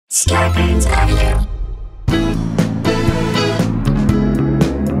Scarpins Avenue.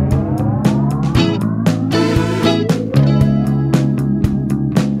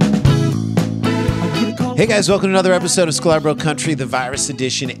 Hey guys, welcome to another episode of Sklarbro Country, the virus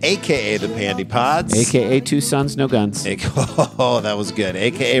edition, a.k.a. the Pandy Pods. A.k.a. Two Sons, No Guns. Oh, that was good.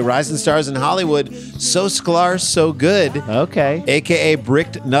 A.k.a. Rising Stars in Hollywood, so Sklar, so good. Okay. A.k.a.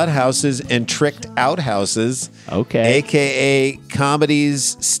 Bricked Nut Houses and Tricked Outhouses. Okay. A.k.a.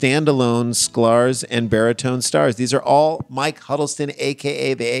 Comedies, Standalone, Sklars, and Baritone Stars. These are all Mike Huddleston,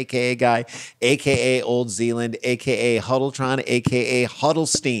 a.k.a. the a.k.a. guy, a.k.a. Old Zealand, a.k.a. Huddletron, a.k.a.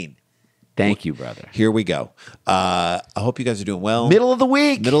 Huddlestein. Thank you, brother. Here we go. I hope you guys are doing well. Middle of the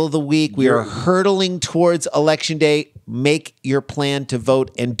week. Middle of the week. We are hurtling towards Election Day. Make your plan to vote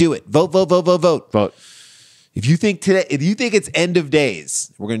and do it. Vote, vote, vote, vote, vote. Vote. If you think it's end of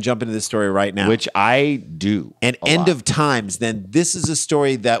days, we're going to jump into this story right now. Which I do. And end of times, then this is a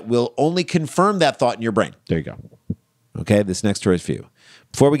story that will only confirm that thought in your brain. There you go. Okay, this next story is for you.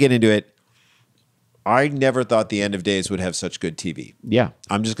 Before we get into it, I never thought the end of days would have such good TV. Yeah.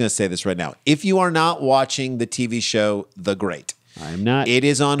 I'm just going to say this right now. If you are not watching the TV show The Great, I'm not. it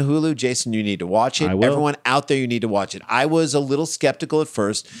is on Hulu. Jason, you need to watch it. I will. Everyone out there, you need to watch it. I was a little skeptical at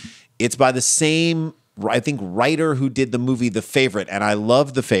first. It's by the same, I think, writer who did the movie The Favorite, and I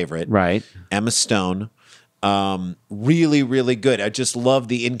love The Favorite. Right. Emma Stone. Really, really good. I just love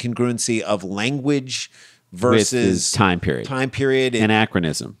the incongruency of language versus time period.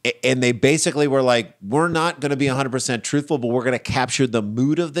 Anachronism. And they basically were like, we're not going to be 100% truthful, but we're going to capture the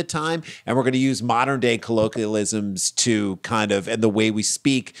mood of the time, and we're going to use modern day colloquialisms to kind of, and the way we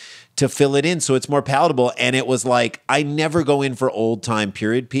speak to fill it in so it's more palatable. And it was like, I never go in for old time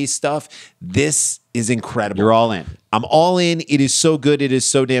period piece stuff. This is incredible. You're all in. I'm all in. It is so good. It is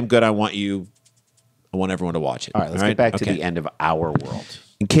so damn good. I want everyone to watch it. All right, let's get back to the end of our world.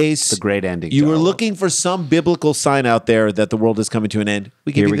 In case the great ending. You were looking for some biblical sign out there that the world is coming to an end,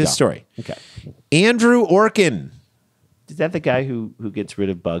 we give you this story. Okay. Andrew Orkin. Is that the guy who gets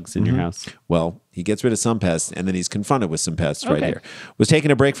rid of bugs in your house? Well, he gets rid of some pests, and then he's confronted with some pests right here. Was taking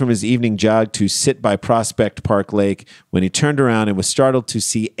a break from his evening jog to sit by Prospect Park Lake when he turned around and was startled to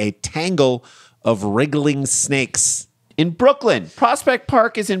see a tangle of wriggling snakes. In Brooklyn. Prospect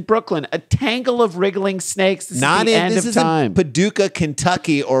Park is in Brooklyn. A tangle of wriggling snakes. This is the end of time. Paducah,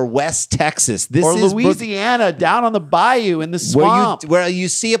 Kentucky, or West Texas. This or is Louisiana, down on the bayou in the swamp. Where you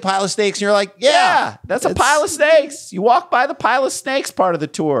see a pile of snakes and you're like, yeah, that's a pile of snakes. You walk by the pile of snakes part of the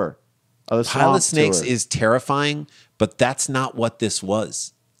tour. Pile of snakes is terrifying, but that's not what this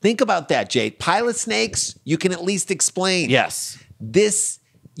was. Think about that, Jade. Pile of snakes, you can at least explain. Yes. This,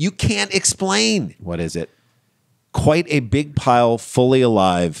 you can't explain. What is it? Quite a big pile, fully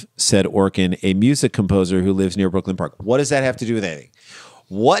alive, said Orkin, a music composer who lives near Brooklyn Park. What does that have to do with anything?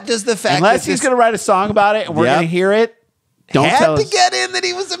 What does the fact Unless he's going to write a song about it and we're going to hear it, don't tell us. Get in that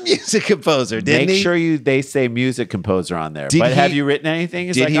he was a music composer, didn't he? Make sure they say music composer on there. But have you written anything?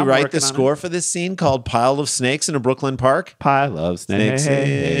 Did he write the score for this scene called Pile of Snakes in a Brooklyn Park? Pile of snakes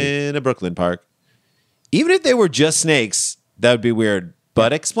in a Brooklyn Park. Even if they were just snakes, that would be weird.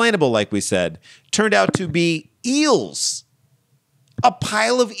 But explainable, like we said. Turned out to be eels. A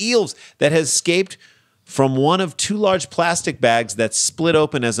pile of eels that has escaped from one of two large plastic bags that split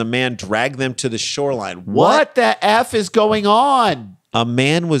open as a man dragged them to the shoreline. What the F is going on? A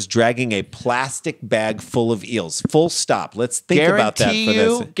man was dragging a plastic bag full of eels. Full stop. Let's think about that for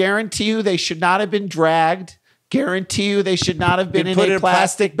this. Guarantee you they should not have been dragged. Guarantee you they should not have been in a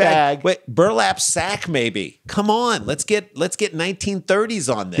plastic bag. Wait, burlap sack maybe. Come on, let's get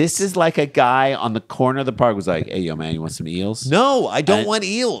 1930s on this. This is like a guy on the corner of the park was like, "Hey, yo, man, you want some eels?" No, I don't want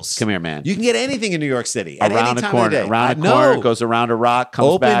eels. Come here, man. You can get anything in New York City at around any time a corner, of the day. around a corner, goes around a rock,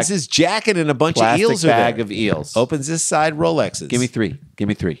 comes back, opens his jacket, and a bunch of eels are there. Plastic bag of eels. Opens his side Rolexes. Give me three. Give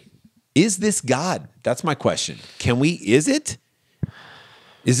me three. Is this God? That's my question. Is it?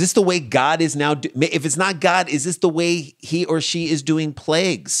 Is this the way God is now? If it's not God, is this the way he or she is doing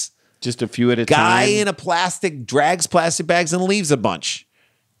plagues? Just a few at a time. Guy in a drags plastic bags and leaves a bunch.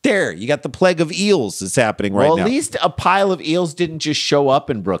 There, you got the plague of eels that's happening right now. Well, at least a pile of eels didn't just show up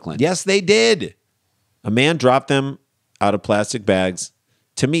in Brooklyn. Yes, they did. A man dropped them out of plastic bags.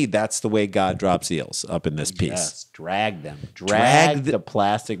 To me, that's the way God drops eels up in this piece. Yes, drag them. Drag the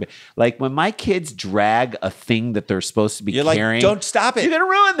plastic bag. Like when my kids drag a thing that they're supposed to be carrying. You're like, don't stop it. You're going to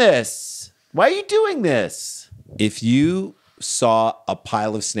ruin this. Why are you doing this? If you saw a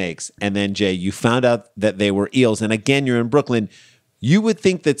pile of snakes and then, Jay, you found out that they were eels, and again, you're in Brooklyn, you would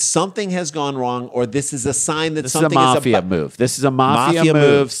think that something has gone wrong, or this is a sign that This is a something mafia move. This is a mafia Mafia move,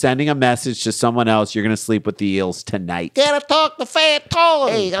 move. sending a message to someone else. You're going to sleep with the eels tonight. Gotta talk to Fat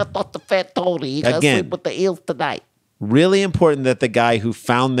Tony. Hey, I thought the fat Tony. You got to Again. sleep with the eels tonight. Really important that the guy who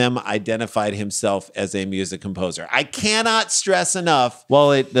found them identified himself as a music composer. I cannot stress enough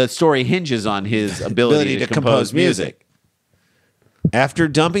Well, the story hinges on his ability to compose music. After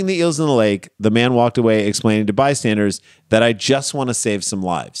dumping the eels in the lake, the man walked away explaining to bystanders that I just want to save some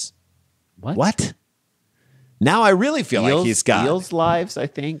lives. What? Now I really feel like he's got eels' lives. I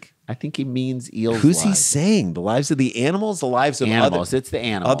think he means eels. Who's he lives. saying? The lives of the animals, the lives of Animals. It's the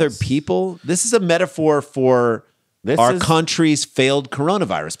animals. other people. This is a metaphor for our country's failed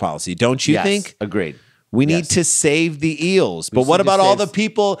coronavirus policy, don't you Yes, think? agreed. We need to save the eels. But what need to about all save- the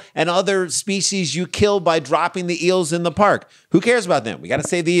people and other species you kill by dropping the eels in the park? Who cares about them? We got to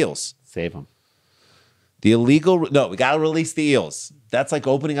save the eels. Save them. We got to release the eels. That's like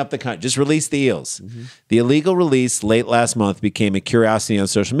opening up the country. Just release the eels. Mm-hmm. The illegal release late last month became a curiosity on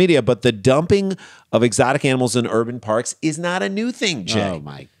social media, but the dumping of exotic animals in urban parks is not a new thing, Jay. Oh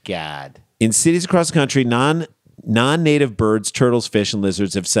my God. In cities across the country, non-native birds, turtles, fish, and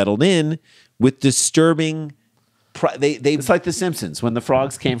lizards have settled in with disturbing. It's like The Simpsons when the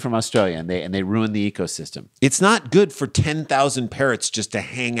frogs came from Australia and they ruined the ecosystem. It's not good for 10,000 parrots just to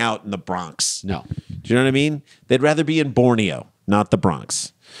hang out in the Bronx. No. Do you know what I mean? They'd rather be in Borneo, not the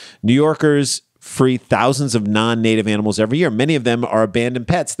Bronx. New Yorkers free thousands of non-native animals every year. Many of them are abandoned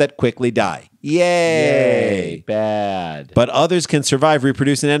pets that quickly die. Yay! Bad. But others can survive,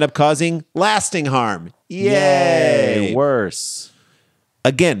 reproduce, and end up causing lasting harm. Yay! Worse.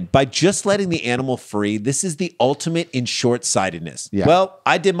 Again, by just letting the animal free, this is the ultimate in short-sightedness. Yeah. Well,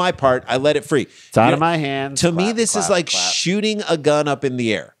 I did my part. I let it free. It's out of my hands. To me, Clap, this is clap, like clap. shooting a gun up in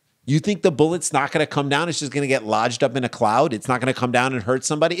the air. You think the bullet's not going to come down? It's just going to get lodged up in a cloud? It's not going to come down and hurt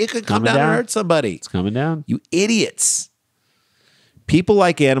somebody? It could come down and hurt somebody. It's coming down. You idiots. People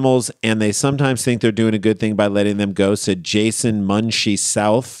like animals, and they sometimes think they're doing a good thing by letting them go, said Jason Munshee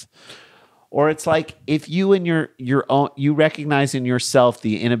South. Or it's like if you and your own, you recognize in yourself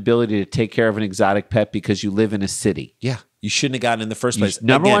the inability to take care of an exotic pet because you live in a city. Yeah. You shouldn't have gotten in the first place.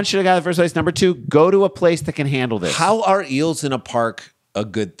 Number Again, one, should have got in the first place. Number two, go to a place that can handle this. how are eels in a park a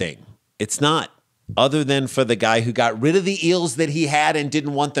good thing? It's not, other than for the guy who got rid of the eels that he had and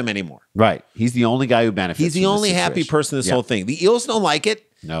didn't want them anymore. Right. He's the only guy who benefits. He's the from this only happy situation. person in this Yeah. whole thing. The eels don't like it.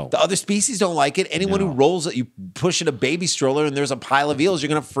 No. The other species don't like it. Anyone who rolls it, you push in a baby stroller and there's a pile of eels, you're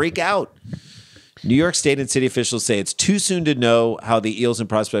going to freak out. New York State and city officials say it's too soon to know how the eels in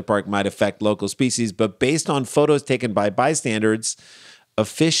Prospect Park might affect local species, but based on photos taken by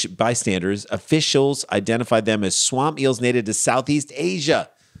officials identified them as swamp eels native to Southeast Asia,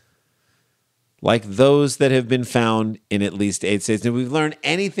 like those that have been found in at least 8 states. And we've learned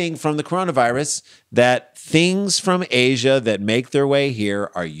anything from the coronavirus that things from Asia that make their way here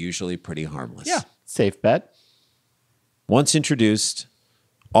are usually pretty harmless. Yeah. Safe bet. Once introduced,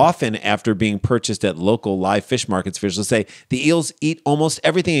 often after being purchased at local live fish markets, officials say the eels eat almost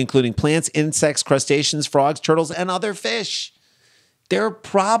everything, including plants, insects, crustaceans, frogs, turtles, and other fish. There are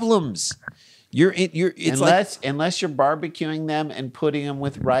problems. Unless you're barbecuing them and putting them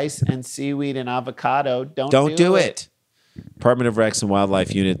with rice and seaweed and avocado, don't do it. Department of Recs and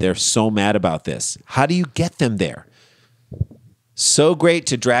Wildlife Unit, they're so mad about this. How do you get them there? So great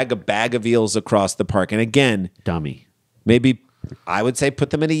to drag a bag of eels across the park. And again, Dummy. maybe I would say put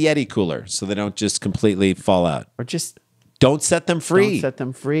them in a Yeti cooler so they don't just completely fall out. Or just Don't set them free. don't set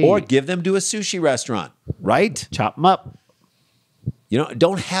them free. Or give them to a sushi restaurant, right? chop them up.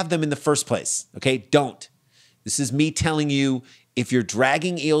 Don't have them in the first place, okay? Don't. This is me telling you, if you're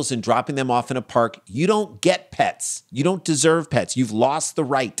dragging eels and dropping them off in a park, you don't get pets. You don't deserve pets. You've lost the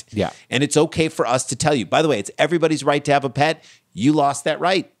right. Yeah. And it's okay for us to tell you. By the way, it's everybody's right to have a pet. You lost that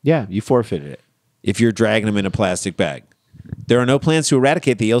right Yeah, you forfeited it. if you're dragging them in a plastic bag. There are no plans to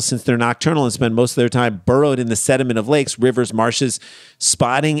eradicate the eels since they're nocturnal and spend most of their time burrowed in the sediment of lakes, rivers, marshes.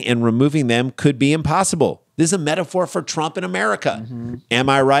 Spotting and removing them could be impossible. This is a metaphor for Trump in America. Am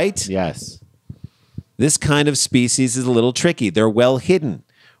I right? Yes. This kind of species is a little tricky. They're well hidden.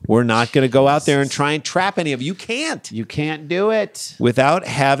 We're not going to go out there and try and trap any of you. You can't. You can't do it. Without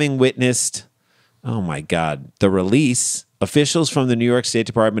having witnessed, oh my God, the release, officials from the New York State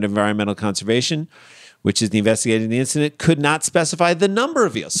Department of Environmental Conservation, which is investigating the incident, could not specify the number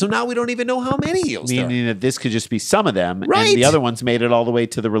of eels. So now we don't even know how many eels there are. Meaning that this could just be some of them, Right. and the other ones made it all the way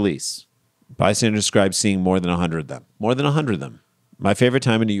to the release. Bystanders described seeing more than 100 of them. More than 100 of them. My favorite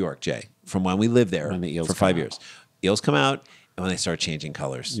time in New York, Jay, from when we lived there When the eels for come 5 out. years. Eels come out, when they start changing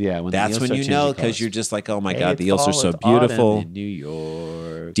colors. Yeah, when the that's eels when start you changing know colors. because you're just like, oh my Hey, God, it's the eels are fall, so it's autumn beautiful. in New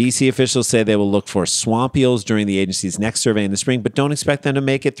York. DC officials say they will look for swamp eels during the agency's next survey in the spring, but don't expect them to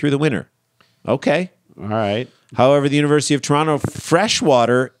make it through the winter. Okay. All right. However, the University of Toronto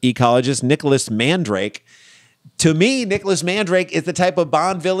freshwater ecologist Nicholas Mandrake, to me, Nicholas Mandrake is the type of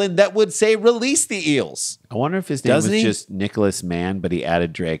Bond villain that would say, release the eels. I wonder if his name Doesn't was he? just Nicholas Mann, but he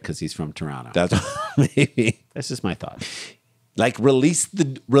added Drake because he's from Toronto. That's maybe. That's just my thought. Like release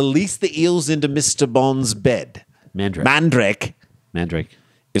the eels into Mr. Bond's bed. Mandrake. Mandrake.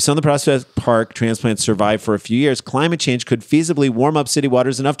 If some of the Prospect Park transplants survive for a few years, climate change could feasibly warm up city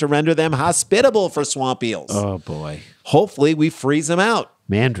waters enough to render them hospitable for swamp eels. Oh, boy. Hopefully, we freeze them out.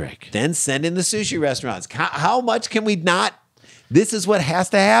 Mandrake. Then send in the sushi restaurants. How much can we not? This is what has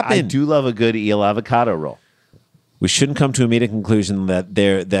to happen. I do love a good eel avocado roll. We shouldn't come to a immediate conclusion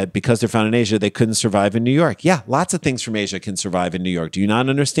that because they're found in Asia, they couldn't survive in New York. Yeah, lots of things from Asia can survive in New York. Do you not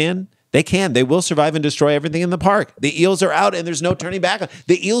understand? They can. They will survive and destroy everything in the park. The eels are out, and there's no turning back.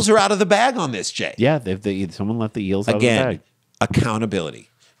 The eels are out of the bag on this, Jay. Yeah, someone left the eels out of the bag. Again, accountability.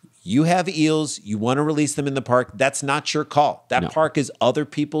 You have eels. You want to release them in the park. That's not your call. That park is other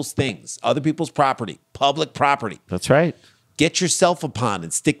people's things, other people's property, public property. That's right. Get yourself a pond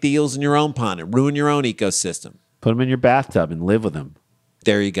and stick the eels in your own pond and ruin your own ecosystem. Put them in your bathtub and live with them.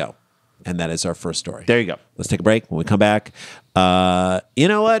 There you go. And that is our first story. There you go. Let's take a break. When we come back, you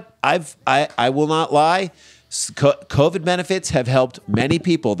know what? I will not lie. COVID benefits have helped many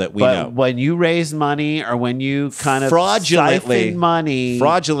people that we know. When you raise money or when you kind of fraudulently siphon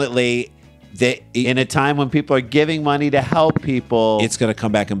money, in a time when people are giving money to help people, it's going to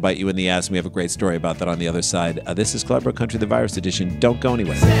come back and bite you in the ass. And we have a great story about that on the other side. This is Sklarbro Country, the virus edition. Don't go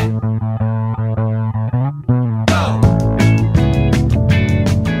anywhere.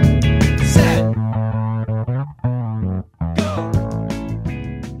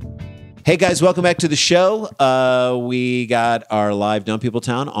 Hey guys, welcome back to the show. We got our live Dumb People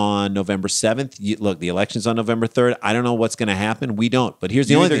Town on November 7th. Look, the election's on November 3rd. I don't know what's going to happen. We don't. But here's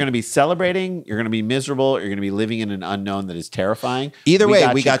the only thing. You're going to be celebrating, you're going to be miserable, or you're going to be living in an unknown that is terrifying. Either way,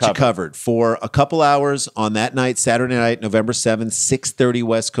 we got you covered for a couple hours on that night, Saturday night, November 7th, 6:30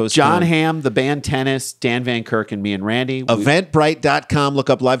 West Coast John time. Hamm, the band Tennis, Dan Van Kirk, and me and Randy. Eventbrite.com. Look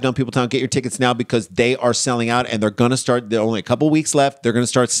up Live Dumb People Town. Get your tickets now because they are selling out and they're going to start. There are only a couple weeks left. They're going to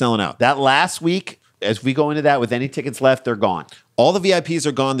start selling out. That last week, as we go into that with any tickets left, they're gone. All the VIPs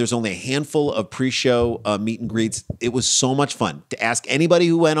are gone. There's only a handful of pre-show meet and greets. It was so much fun. To ask anybody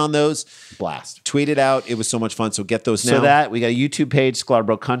who went on those, blast. Tweet it out. It was so much fun. So get those now. So that we got a YouTube page,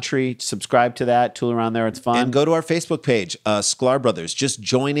 Sklarbro Country. Subscribe to that. Tool around there. It's fun. And go to our Facebook page, Sklar Brothers. Just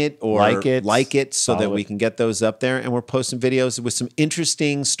join it or like it so that we can get those up there. And we're posting videos with some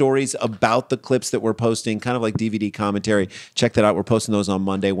interesting stories about the clips that we're posting, kind of like DVD commentary. Check that out. We're posting those on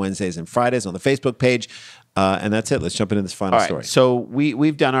Monday, Wednesdays, and Fridays on the Facebook page. And that's it. Let's jump into this final story. So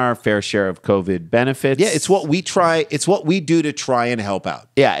we've done our fair share of COVID benefits. Yeah, it's what we try. It's what we do to try and help out.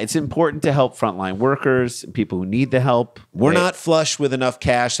 Yeah, it's important to help frontline workers, people who need the help. We're not flush with enough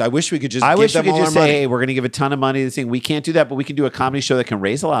cash. I wish we could just give them all our money. Say, hey, we're going to give a ton of money to this thing. We can't do that, but we can do a comedy show that can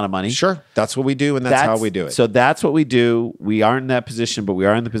raise a lot of money. Sure. That's what we do, and that's how we do it. So that's what we do. We aren't in that position, but we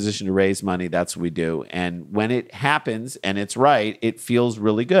are in the position to raise money. That's what we do. And when it happens and it's right, it feels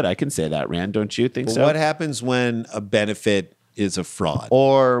really good. I can say that, Rand. Don't you think so? What happens when a benefit is a fraud?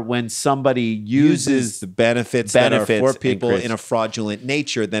 Or when somebody uses the benefits that are for people in a fraudulent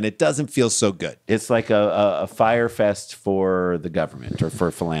nature, then it doesn't feel so good. It's like a fire fest for the government or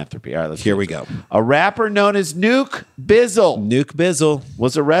for philanthropy. All right, here we go. A rapper known as Nuke Bizzle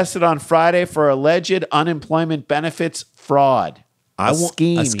was arrested on Friday for alleged unemployment benefits fraud. A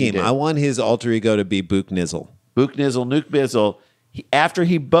scheme. I want his alter ego to be Book Nizzle. Nuke Bizzle. After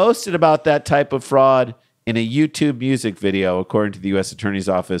he boasted about that type of fraud in a YouTube music video, according to the U.S. Attorney's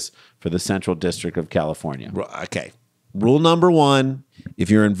Office for the Central District of California. Okay. Rule number one, if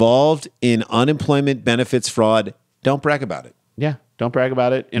you're involved in unemployment benefits fraud, don't brag about it. Yeah, don't brag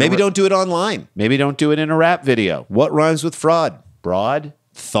about it. Maybe don't do it online. Maybe don't do it in a rap video. What rhymes with fraud? Broad?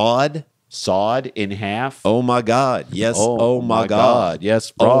 Thawed? Sawed in half? Oh, my God. Yes. Oh my God.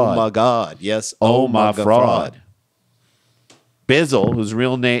 Yes, fraud. Oh, my God. Yes. Oh, my fraud. Bizzle, whose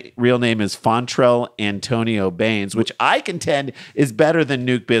real name is Fontrell Antonio Baines, which I contend is better than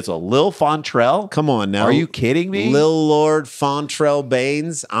Nuke Bizzle. Lil Fontrell? Come on now. Are you kidding me? Lil Lord Fontrell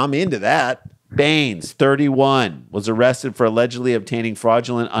Baines? I'm into that. Baines, 31, was arrested for allegedly obtaining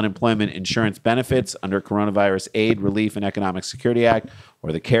fraudulent unemployment insurance benefits under Coronavirus Aid, Relief, and Economic Security Act,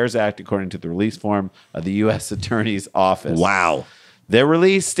 or the CARES Act, according to the release form of the U.S. Attorney's Office. Wow. Their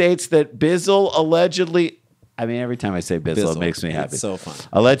release states that Bizzle allegedly... I mean, every time I say Bizzle, it makes me happy. It's so fun.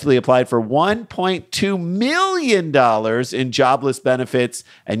 Allegedly applied for $1.2 million in jobless benefits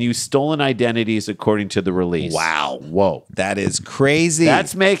and used stolen identities, according to the release. Wow. Whoa. That is crazy.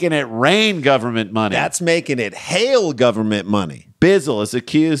 That's making it rain government money. That's making it hail government money. Bizzle is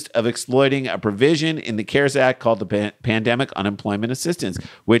accused of exploiting a provision in the CARES Act called the Pandemic Unemployment Assistance,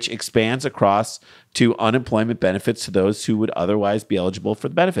 which expands across to unemployment benefits to those who would otherwise be eligible for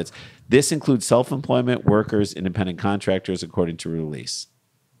the benefits. This includes self-employment workers, independent contractors, according to release.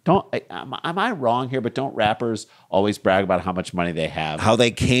 Am I wrong here? But don't rappers always brag about how much money they have? How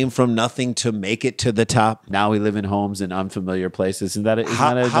they came from nothing to make it to the top. Now we live in homes in unfamiliar places. Isn't that a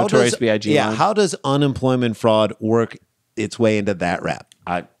Notorious B.I.G. line? How does unemployment fraud work its way into that rap?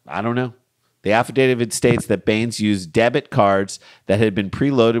 I don't know. The affidavit states that Baines used debit cards that had been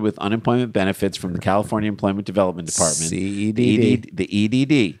preloaded with unemployment benefits from the California Employment Development Department. CEDD.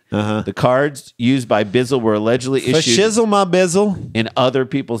 The EDD. The cards used by Bizzle were allegedly For issued shizzle, my bizzle. in other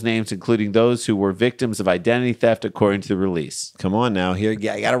people's names, including those who were victims of identity theft, according to the release. Come on now. Here,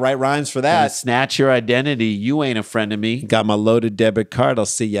 yeah, I got to write rhymes for And that. snatch your identity. You ain't a friend of me. Got my loaded debit card. I'll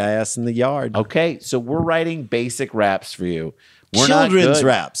see your ass in the yard. Okay, so we're writing basic raps for you. We're Children's not good.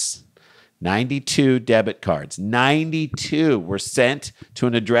 raps. 92 debit cards. 92 were sent to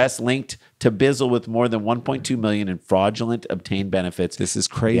an address linked to Bizzle with more than $1.2 million in fraudulent obtained benefits. This is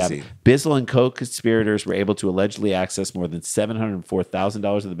crazy. Yeah. Bizzle and co-conspirators were able to allegedly access more than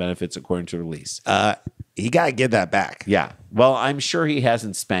 $704,000 of the benefits, according to the release. He got to get that back. Yeah. Well, I'm sure he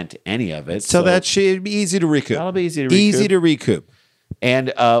hasn't spent any of it. So that should be easy to recoup. That'll be easy to recoup. Easy to recoup.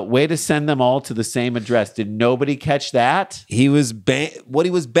 And way to send them all to the same address. Did nobody catch that? He was what he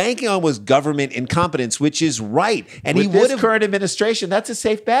was banking on was government incompetence, which is right. And With he would this have current administration, that's a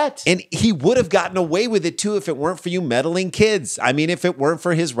safe bet. and he would have gotten away with it too if it weren't for you meddling kids. I mean, if it weren't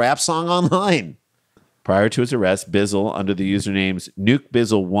for his rap song online. Prior to his arrest, Bizzle, under the usernames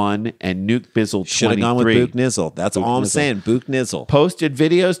NukeBizzle1 and NukeBizzle23, Should have gone with Book Nizzle. That's all I'm saying. Book Nizzle. posted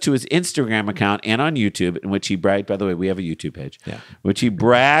videos to his Instagram account and on YouTube in which he bragged, by the way, we have a YouTube page, which he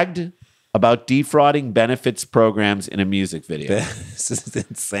bragged about defrauding benefits programs in a music video. This is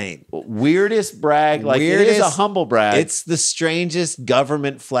insane. Weirdest brag, like it is a humble brag. It's the strangest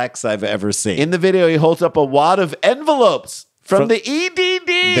government flex I've ever seen. In the video, he holds up a wad of envelopes from the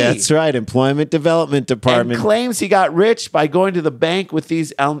EDD. That's right, Employment Development Department. And claims he got rich by going to the bank with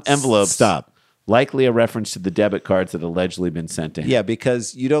these envelopes. Stop. Likely a reference to the debit cards that allegedly been sent to him. Yeah,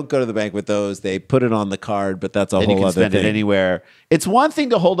 because you don't go to the bank with those. They put it on the card, but that's a And you whole can other spend thing. it anywhere. It's one thing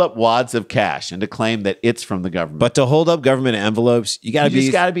to hold up wads of cash and to claim that it's from the government. But to hold up government envelopes, you got to you be.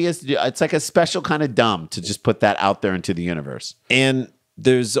 just got to be. It's like a special kind of dumb to just put that out there into the universe. And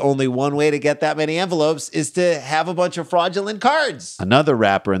there's only one way to get that many envelopes is to have a bunch of fraudulent cards. Another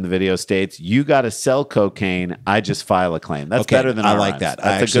rapper in the video states, "You got to sell cocaine. I just file a claim." That's better than I our like rhymes. that. That's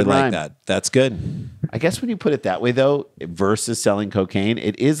I a actually good like rhyme. that. That's good. I guess when you put it that way, though, versus selling cocaine,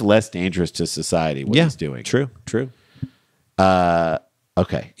 it is less dangerous to society what he's doing. True.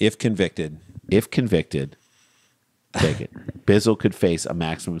 Okay. If convicted. If convicted, take it. Bizzle could face a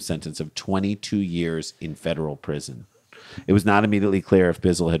maximum sentence of 22 years in federal prison. It was not immediately clear if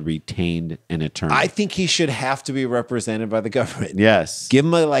Bizzle had retained an attorney. I think he should have to be represented by the government. Yes. Give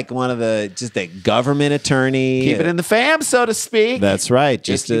him just a government attorney. Keep it in the fam, so to speak. That's right.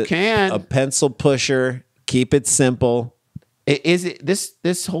 Just you can. a pencil pusher. Keep it simple. Is it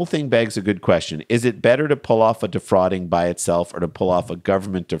this whole thing begs a good question. Is it better to pull off a defrauding by itself or to pull off a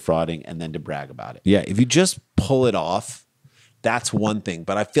government defrauding and then to brag about it? Yeah, if you just pull it off, that's one thing.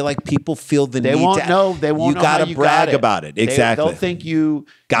 But I feel like people feel the They need won't to. know. They won't you know how gotta you brag got it. about it. Exactly. They'll think you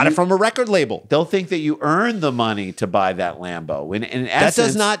got it from a record label. They'll think that you earned the money to buy that Lambo. In That essence,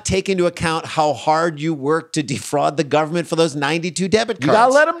 does not take into account how hard you work to defraud the government for those 92 debit cards. You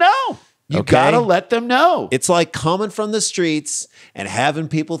gotta let them know. You Okay. gotta let them know. It's like coming from the streets and having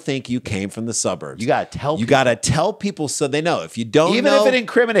people think you came from the suburbs. You gotta tell. You got to tell people so they know. If you don't even know, if it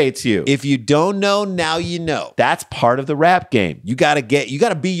incriminates you. if you don't know, now you know. That's part of the rap game. You got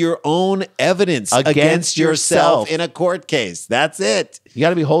to be your own evidence against yourself in a court case. That's it. You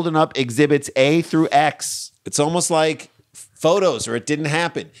gotta be holding up exhibits A through X. It's almost like photos or it didn't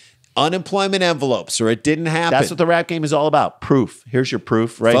happen. Unemployment envelopes or it didn't happen. That's what the rap game is all about. Proof. Here's your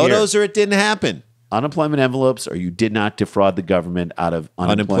proof right here. Photos or it didn't happen. Unemployment envelopes or you did not defraud the government out of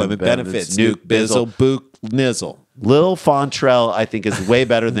unemployment benefits. Nuke Bizzle, Book Nizzle. Lil Fontrell, I think, is way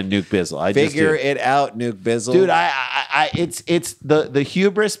better than Nuke Bizzle. I Figure just do. it out, Nuke Bizzle. Dude, it's the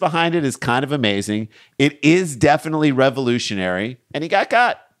hubris behind it is kind of amazing. It is definitely revolutionary, and he got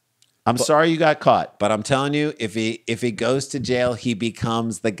caught. I'm sorry you got caught. But I'm telling you, if he goes to jail, he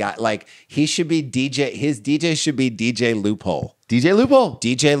becomes the guy. Like, he should be DJ. His DJ should be DJ Loophole. DJ Loophole.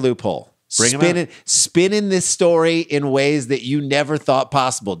 DJ Loophole. Bring him out. Spinning this story in ways that you never thought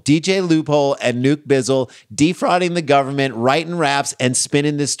possible. DJ Loophole and Nuke Bizzle defrauding the government, writing raps, and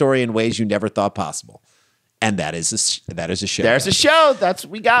spinning this story in ways you never thought possible. And that is a show. There's a show. That's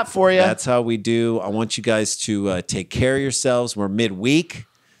what we got for you. That's how we do. I want you guys to take care of yourselves. We're midweek.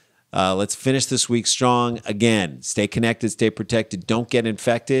 Let's finish this week strong. Again, stay connected, stay protected. Don't get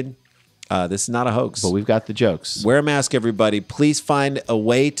infected. This is not a hoax. But we've got the jokes. Wear a mask, everybody. Please find a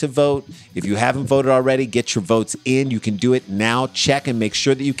way to vote. If you haven't voted already, get your votes in. You can do it now. Check and make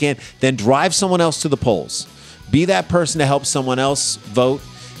sure that you can. Then drive someone else to the polls. Be that person to help someone else vote,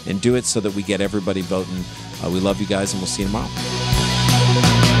 and do it so that we get everybody voting. We love you guys, and we'll see you tomorrow.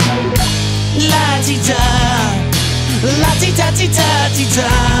 La-ti-da, la-ti-da-ti-da-ti-da,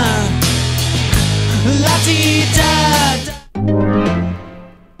 la-ti-da.